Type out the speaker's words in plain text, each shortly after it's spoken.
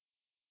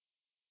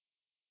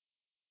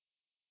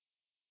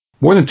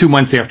More than 2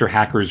 months after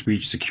hackers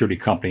reached security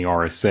company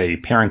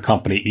RSA, parent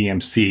company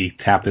EMC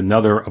tapped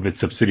another of its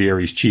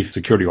subsidiaries' chief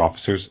security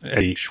officers,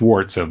 Eddie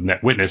Schwartz of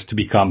NetWitness, to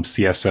become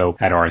CSO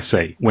at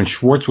RSA. When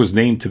Schwartz was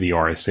named to the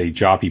RSA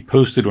job, he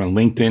posted on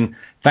LinkedIn,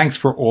 "Thanks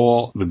for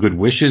all the good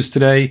wishes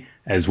today,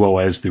 as well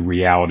as the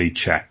reality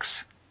checks."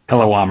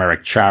 Hello, I'm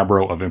Eric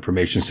Chabrow of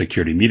Information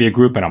Security Media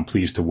Group, and I'm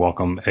pleased to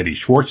welcome Eddie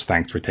Schwartz.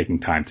 Thanks for taking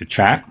time to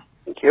chat.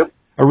 Thank you.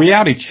 A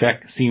reality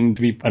check seemed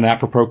to be an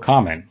apropos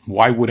comment.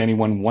 Why would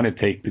anyone want to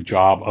take the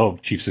job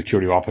of Chief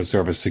Security Officer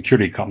of a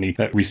security company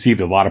that received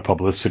a lot of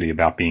publicity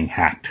about being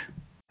hacked?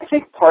 I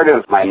think part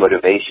of my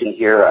motivation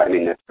here,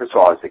 first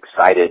of all, I was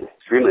excited,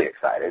 extremely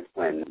excited,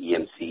 when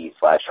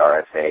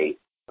EMC/RSA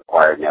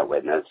acquired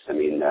NetWitness.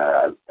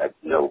 I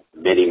know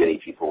many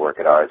people work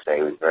at RSA.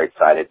 I was very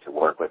excited to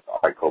work with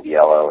Art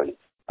Coviello and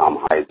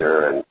Tom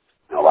Heiser and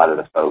a lot of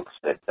the folks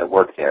that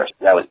work there.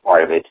 So that was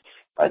part of it.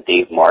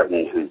 Dave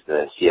Martin, who's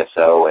the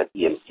CSO at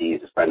EMC,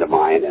 is a friend of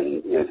mine,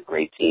 and there's a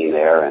great team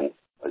there, and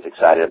I was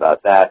excited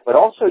about that. But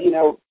also,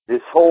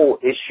 this whole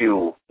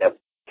issue that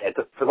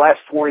for the last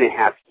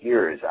 4.5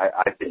 years,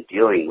 I've been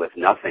dealing with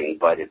nothing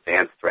but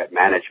advanced threat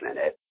management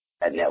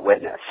at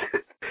NetWitness.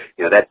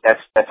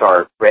 That's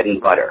our bread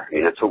and butter.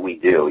 That's what we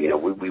do.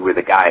 We were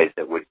the guys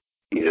that would,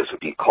 sort of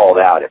be called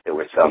out if there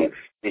was some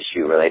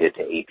issue related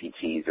to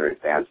APTs or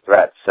advanced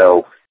threats.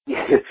 So,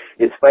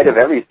 in spite of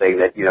everything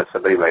that,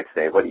 somebody might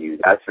say, what are you,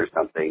 nuts or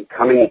something,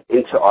 coming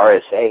into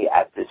RSA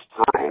at this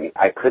time,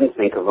 I couldn't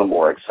think of a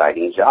more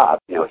exciting job.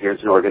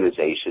 Here's an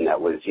organization that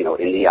was,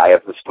 in the eye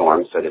of the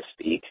storm, so to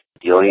speak,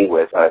 dealing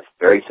with a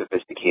very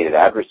sophisticated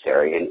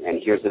adversary,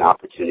 and here's an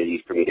opportunity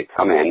for me to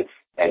come in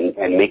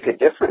and make a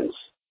difference.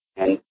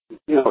 And,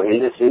 in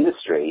this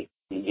industry,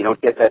 you don't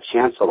get that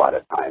chance a lot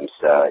of times,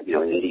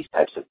 in these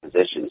types of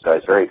positions. So I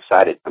was very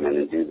excited to come in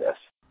and do this.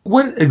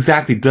 What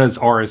exactly does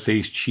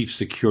RSA's Chief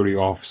Security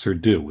Officer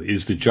do?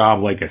 Is the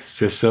job like a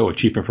CISO, a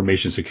Chief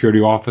Information Security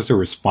Officer,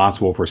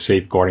 responsible for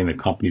safeguarding the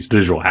company's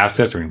digital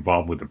assets or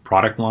involved with the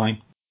product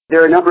line?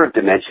 There are a number of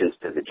dimensions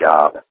to the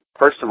job.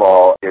 First of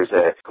all, there's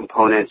a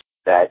component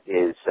that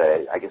is,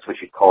 I guess we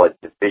should call it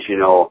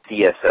divisional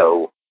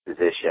CSO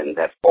position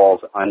that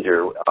falls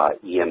under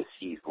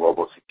EMC's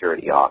Global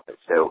Security Office.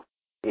 So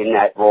in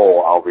that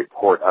role, I'll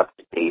report up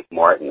to Dave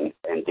Martin,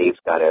 and Dave's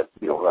got a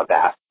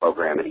vast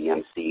program at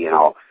EMC, and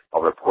I'll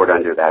report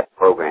under that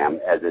program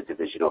as a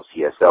divisional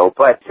CSO.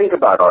 But think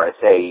about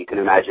RSA. You can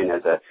imagine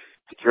as a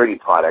security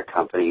product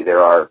company, there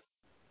are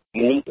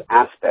unique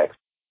aspects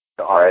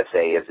to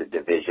RSA as a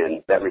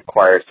division that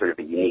requires sort of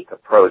a unique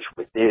approach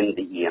within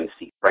the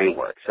EMC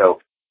framework. So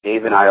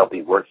Dave and I will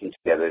be working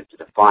together to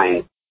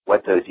define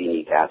what those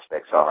unique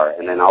aspects are,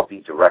 and then I'll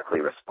be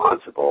directly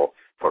responsible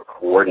for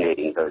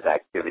coordinating those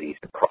activities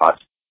across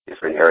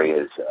different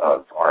areas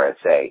of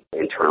RSA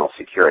internal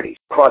security.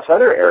 Across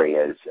other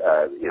areas,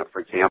 for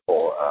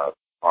example,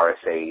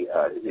 RSA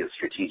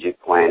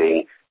strategic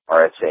planning,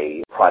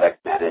 RSA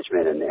product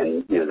management,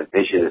 and the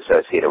vision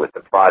associated with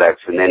the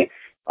products, and then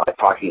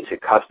talking to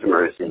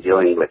customers and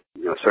dealing with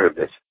sort of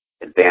this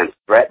advanced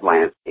threat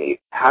landscape.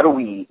 How do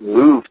we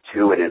move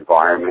to an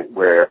environment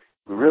where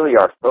we really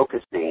are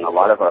focusing a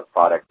lot of our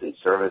products and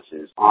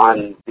services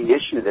on the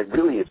issue that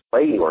really is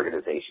plaguing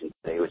organizations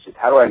today, which is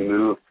how do I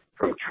move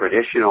from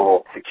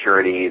traditional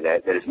security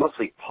that is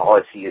mostly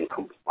policy and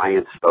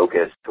compliance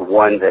focused to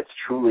one that's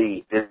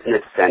truly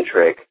business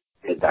centric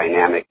and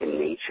dynamic in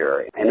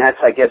nature. And that's,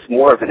 I guess,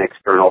 more of an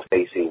external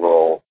facing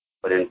role,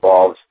 but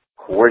involves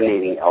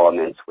coordinating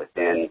elements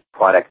within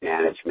product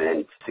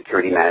management,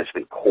 security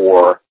management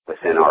core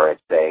within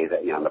RSA,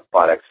 that on the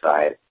product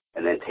side,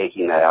 and then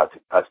taking that out to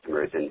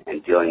customers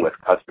and dealing with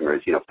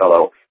customers,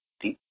 fellow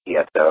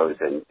CSOs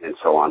and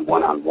so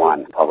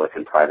on-one, public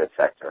and private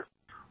sector.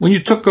 When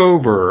you took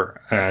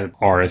over at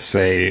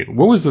RSA,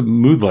 what was the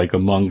mood like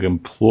among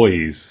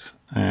employees?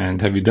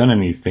 And have you done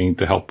anything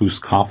to help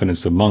boost confidence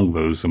among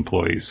those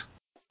employees?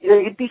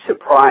 You'd be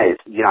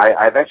surprised.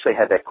 I've actually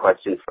had that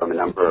question from a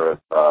number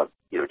of,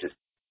 just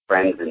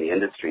friends in the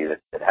industry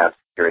that have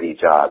security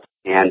jobs.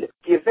 And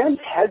the event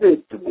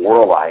hasn't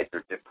demoralized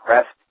or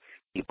depressed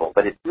people,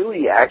 but it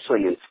really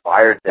actually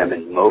inspired them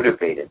and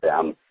motivated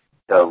them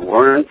to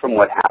learn from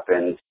what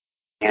happened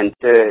and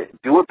to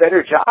do a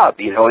better job,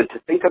 and to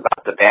think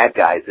about the bad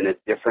guys in a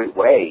different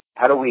way.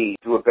 How do we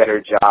do a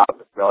better job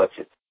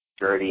relative to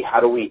security?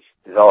 How do we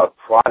develop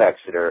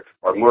products that are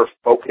more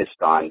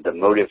focused on the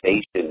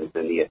motivations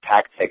and the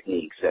attack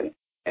techniques and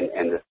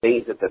the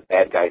things that the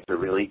bad guys are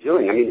really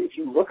doing? If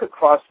you look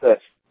across the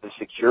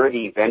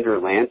security vendor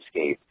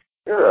landscape,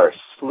 there are a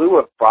slew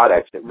of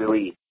products that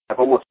really have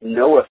almost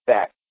no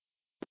effect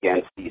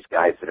against these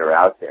guys that are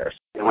out there.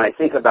 And when I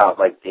think about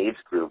like Dave's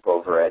group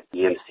over at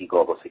EMC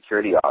Global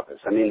Security Office,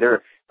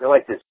 they're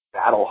like this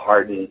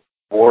battle-hardened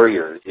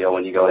warriors,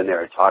 when you go in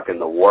there and talk in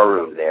the war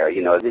room there,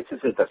 this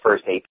isn't the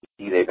first APT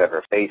they've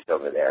ever faced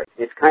over there.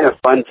 It's kind of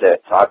fun to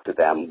talk to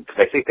them because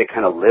I think they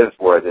kind of live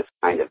for this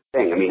kind of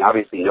thing.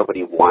 Obviously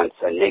nobody wants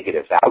a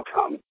negative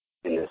outcome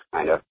in this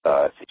kind of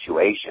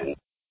situation,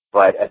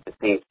 but at the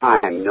same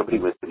time, nobody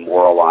was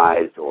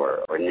demoralized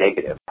or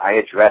negative. I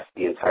addressed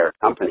the entire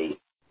company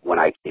when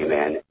I came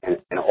in,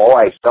 and all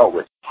I felt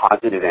was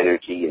positive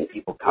energy and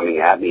people coming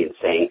at me and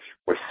saying,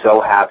 we're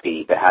so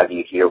happy to have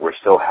you here. We're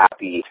so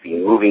happy to be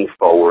moving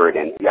forward.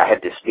 And I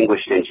had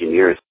distinguished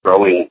engineers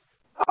throwing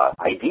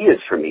ideas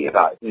for me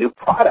about new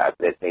product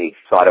that they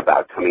thought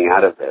about coming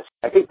out of this.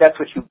 I think that's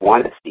what you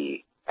want to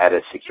see at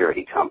a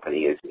security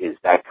company is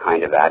that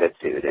kind of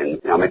attitude,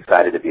 and I'm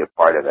excited to be a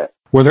part of it.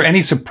 Were there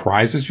any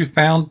surprises you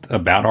found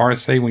about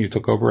RSA when you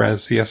took over as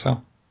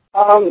CSO?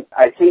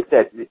 I think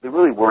that there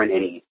really weren't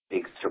any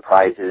big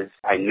surprises.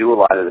 I knew a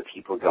lot of the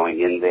people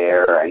going in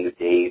there. I knew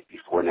Dave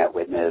before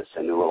NetWitness.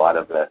 I knew a lot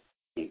of the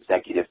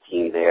executive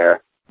team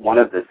there. One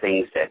of the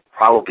things that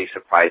probably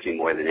surprised me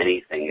more than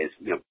anything is,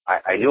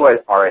 I knew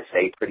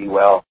RSA pretty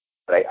well,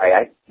 but I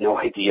had no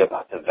idea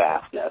about the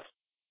vastness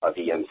of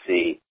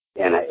EMC.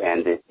 And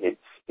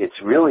it's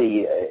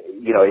really,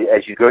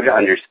 as you go to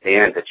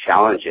understand the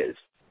challenges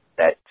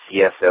that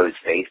CSOs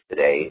face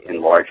today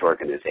in large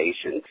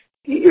organizations,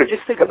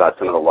 just think about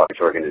some of the large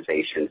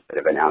organizations that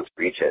have announced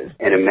breaches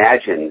and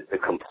imagine the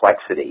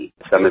complexity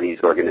of some of these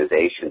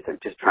organizations of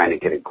just trying to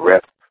get a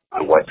grip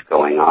on what's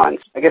going on.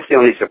 I guess the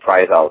only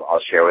surprise I'll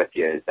share with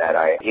you is that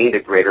I gained a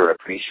greater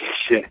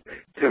appreciation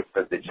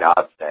for the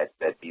jobs that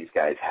these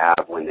guys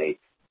have when they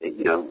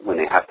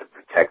have to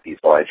protect these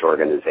large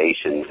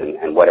organizations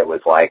and what it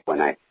was like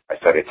when I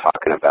started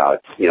talking about,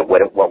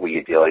 what were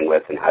you dealing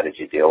with and how did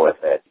you deal with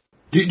it?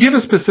 Do you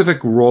have a specific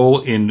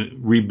role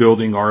in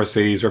rebuilding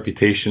RSA's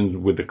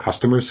reputation with the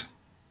customers?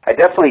 I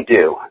definitely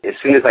do. As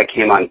soon as I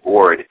came on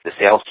board, the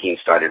sales team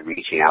started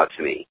reaching out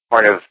to me.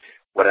 Part of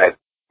what I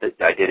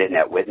did at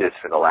NetWitness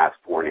for the last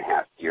 4.5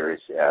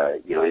 years,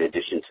 in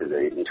addition to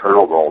the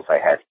internal roles I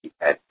had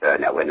at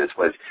NetWitness,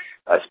 was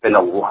spend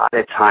a lot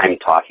of time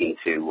talking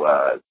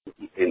to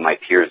my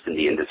peers in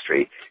the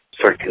industry,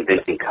 sort of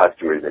convincing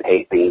customers that,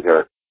 hey, things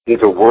are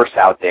worse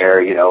out there,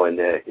 in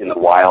the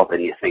wild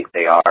than you think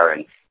they are,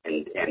 and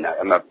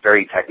I'm a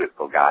very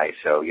technical guy,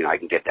 so, I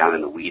can get down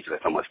in the weeds with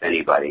almost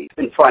anybody. It's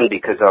been fun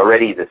because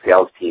already the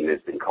sales team has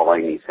been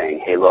calling me saying,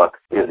 hey, look,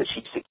 the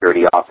chief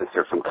security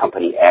officer from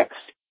company X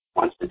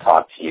wants to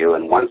talk to you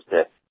and wants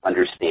to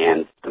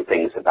understand some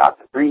things about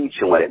the breach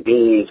and what it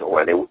means,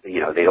 or they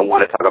don't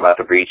want to talk about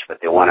the breach, but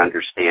they want to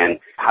understand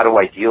how do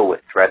I deal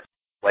with threats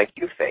like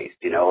you faced,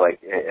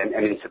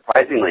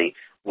 surprisingly,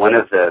 one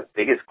of the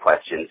biggest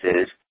questions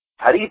is,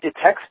 how do you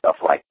detect stuff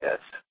like this?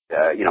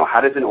 How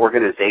does an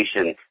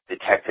organization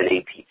detect an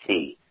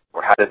APT?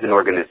 Or how does an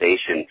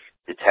organization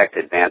detect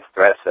advanced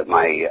threats that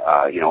my,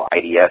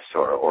 IDS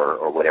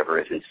or whatever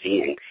isn't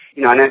seeing?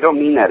 And I don't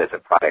mean that as a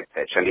product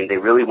pitch. I mean, they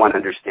really want to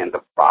understand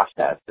the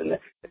process and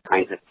the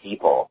kinds of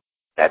people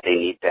that they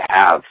need to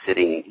have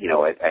sitting,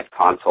 at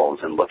consoles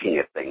and looking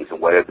at things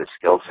and what are the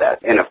skill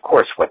sets. And, of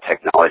course, what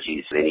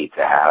technologies they need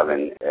to have.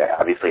 And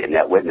obviously at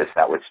NetWitness,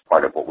 that was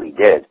part of what we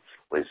did,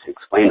 was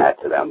explain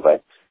that to them.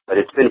 But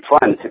it's been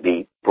fun to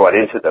be brought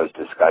into those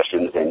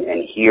discussions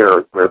and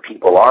hear where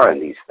people are in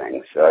these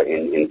things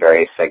in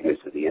various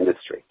segments of the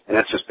industry. And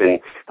that's just been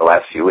the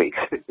last few weeks.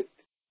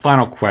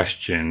 Final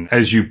question.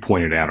 As you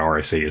pointed out,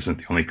 RSA isn't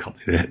the only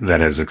company that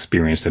has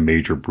experienced a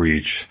major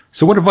breach.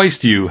 So what advice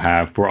do you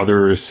have for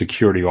other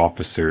security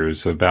officers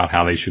about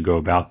how they should go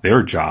about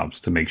their jobs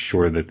to make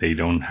sure that they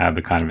don't have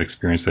the kind of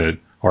experience that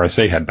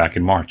RSA had back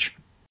in March?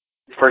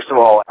 First of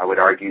all, I would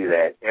argue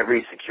that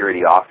every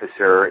security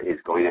officer is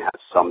going to have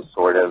some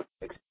sort of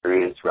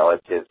experience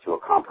relative to a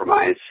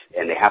compromise,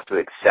 and they have to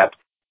accept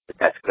that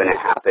that's going to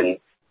happen.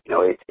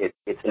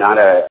 It's not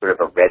a sort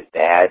of a red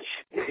badge,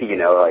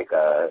 like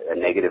a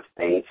negative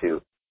thing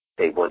to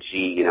say, well,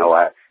 gee,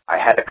 I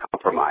had a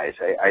compromise.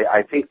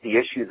 I think the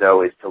issue,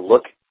 though, is to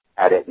look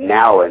at it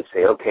now and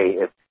say, okay,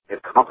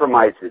 if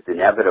compromise is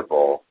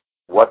inevitable,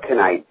 what can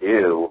I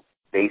do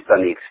based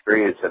on the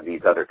experience of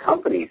these other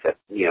companies that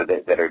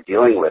are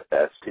dealing with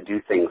this to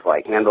do things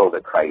like handle the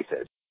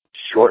crisis,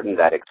 shorten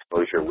that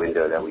exposure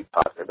window that we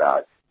talked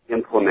about,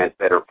 implement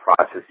better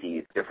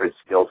processes, different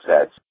skill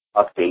sets,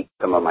 update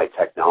some of my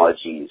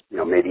technologies,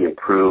 maybe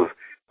improve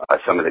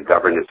some of the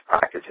governance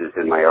practices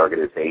in my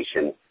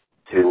organization,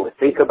 to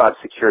think about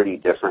security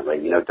differently.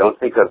 Don't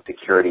think of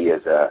security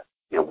as a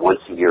once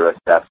a year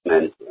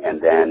assessment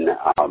and then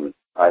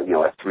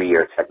a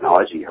 3-year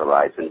technology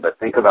horizon, but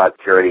think about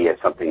security as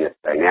something that's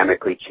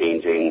dynamically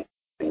changing.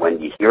 And when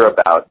you hear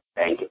about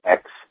Bank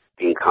X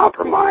being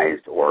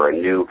compromised or a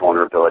new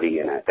vulnerability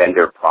in a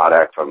vendor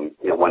product from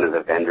one of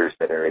the vendors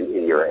that are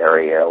in your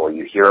area, or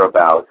you hear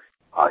about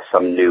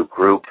some new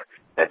group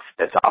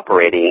that's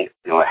operating,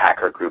 a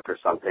hacker group or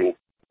something,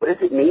 what does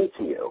it mean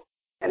to you?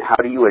 And how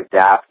do you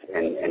adapt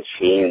and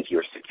change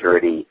your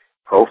security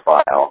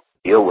profile,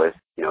 deal with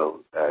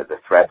the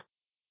threats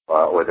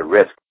or the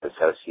risk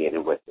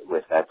associated with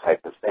that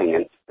type of thing?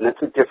 And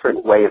that's a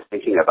different way of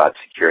thinking about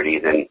security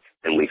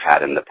than we've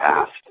had in the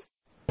past.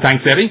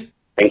 Thanks, Eddie.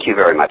 Thank you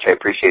very much. I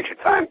appreciate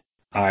your time.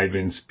 I've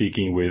been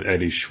speaking with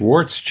Eddie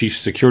Schwartz, Chief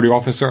Security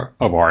Officer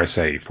of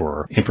RSA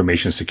for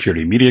Information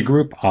Security Media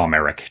Group. I'm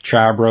Eric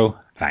Chabrow.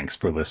 Thanks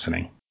for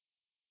listening.